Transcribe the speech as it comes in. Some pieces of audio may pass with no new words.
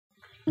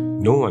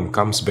No one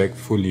comes back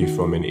fully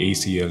from an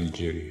ACL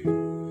injury.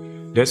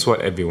 That's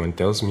what everyone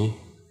tells me.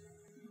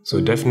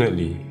 So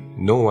definitely,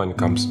 no one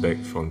comes back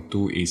from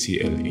 2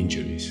 ACL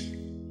injuries.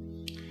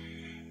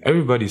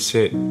 Everybody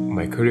said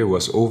my career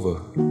was over,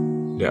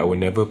 that I will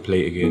never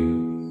play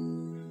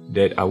again,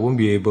 that I won't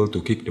be able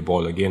to kick the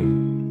ball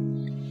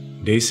again.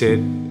 They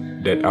said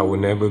that I will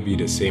never be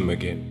the same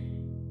again.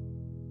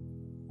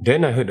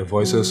 Then I heard the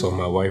voices of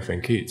my wife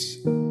and kids.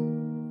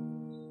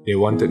 They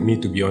wanted me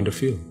to be on the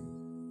field.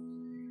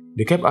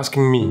 They kept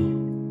asking me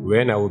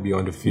when I will be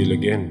on the field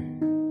again.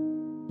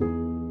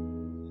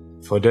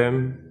 For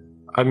them,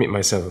 I made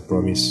myself a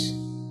promise.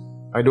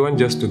 I don't want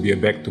just to be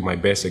back to my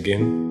best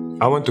again.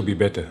 I want to be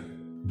better.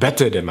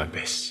 Better than my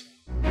best.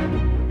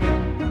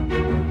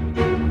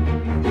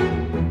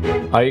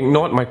 I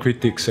ignored my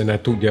critics and I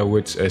took their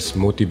words as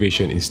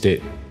motivation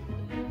instead.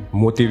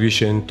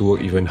 Motivation to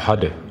work even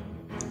harder.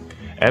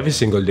 Every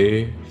single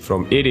day,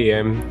 from 8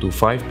 AM to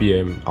 5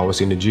 PM, I was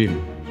in the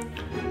gym.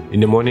 In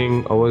the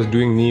morning, I was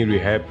doing knee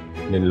rehab,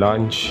 then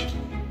lunch,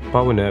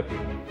 power nap.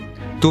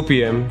 2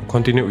 PM,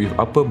 continued with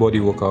upper body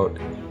workout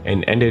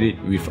and ended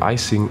it with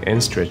icing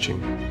and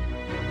stretching.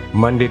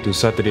 Monday to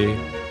Saturday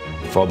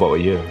for about a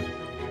year.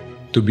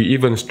 To be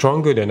even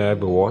stronger than I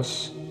ever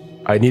was,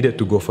 I needed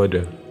to go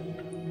further.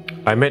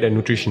 I met a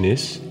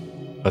nutritionist,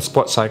 a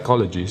sports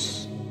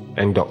psychologist,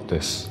 and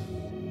doctors.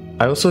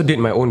 I also did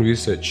my own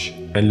research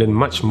and learned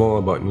much more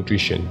about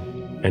nutrition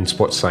and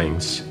sports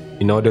science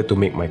in order to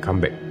make my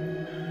comeback.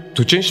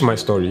 To change my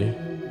story,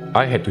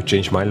 I had to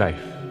change my life.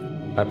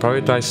 I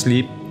prioritized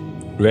sleep,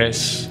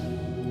 rest,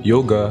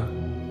 yoga,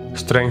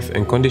 strength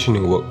and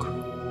conditioning work.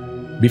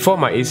 Before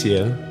my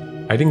ACL,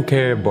 I didn't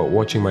care about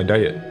watching my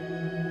diet.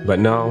 But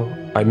now,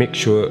 I make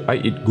sure I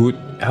eat good,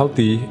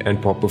 healthy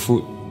and proper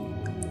food.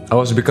 I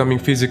was becoming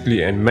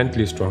physically and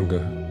mentally stronger.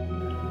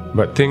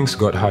 But things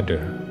got harder.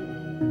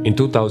 In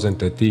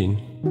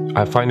 2013,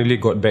 I finally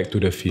got back to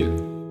the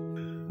field.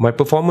 My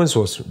performance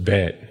was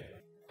bad.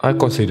 I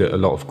conceded a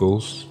lot of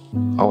goals.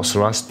 I was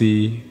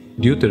rusty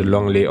due to the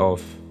long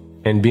layoff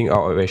and being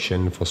out of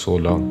action for so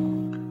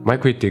long. My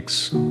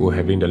critics were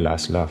having the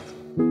last laugh.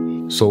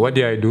 So what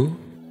did I do?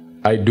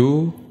 I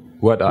do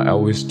what I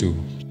always do.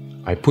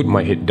 I put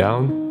my head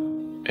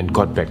down and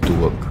got back to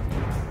work.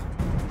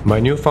 My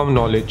newfound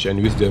knowledge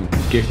and wisdom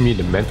gave me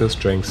the mental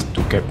strength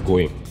to keep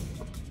going.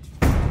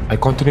 I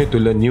continued to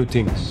learn new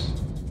things.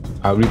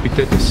 I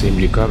repeated the same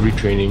recovery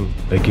training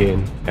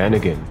again and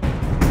again.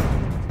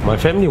 My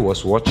family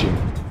was watching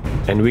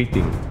and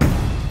waiting,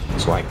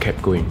 so I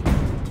kept going.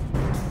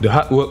 The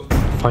hard work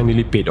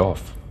finally paid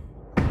off.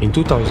 In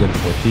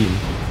 2014,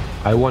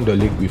 I won the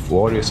league with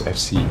Warriors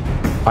FC.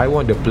 I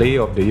won the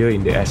Player of the Year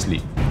in the S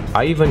League.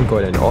 I even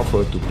got an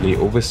offer to play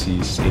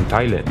overseas in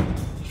Thailand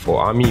for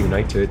Army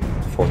United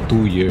for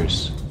 2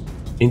 years.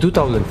 In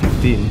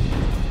 2015,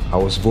 I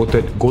was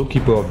voted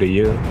Goalkeeper of the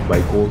Year by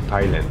Goal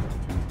Thailand.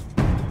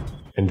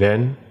 And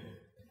then,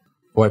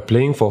 while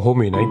playing for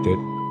Home United,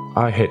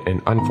 I had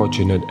an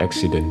unfortunate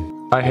accident.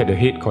 I had a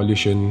head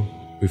collision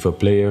with a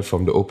player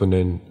from the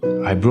opponent.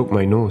 I broke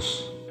my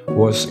nose.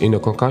 Was in a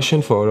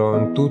concussion for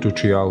around 2 to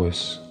 3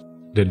 hours.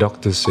 The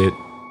doctor said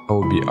I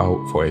would be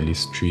out for at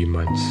least 3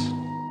 months.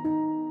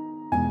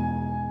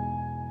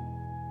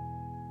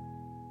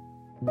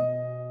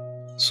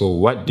 So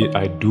what did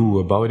I do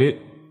about it?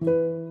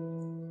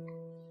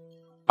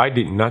 I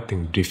did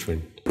nothing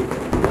different.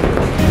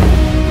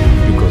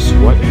 Because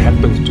what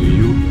happens to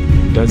you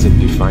doesn't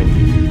define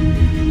you.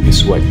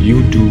 It's what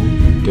you do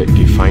that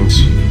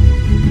defines you.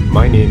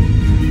 My name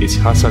is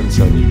Hassan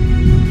Sunny.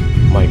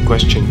 My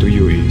question to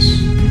you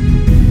is,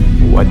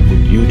 what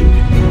would you do?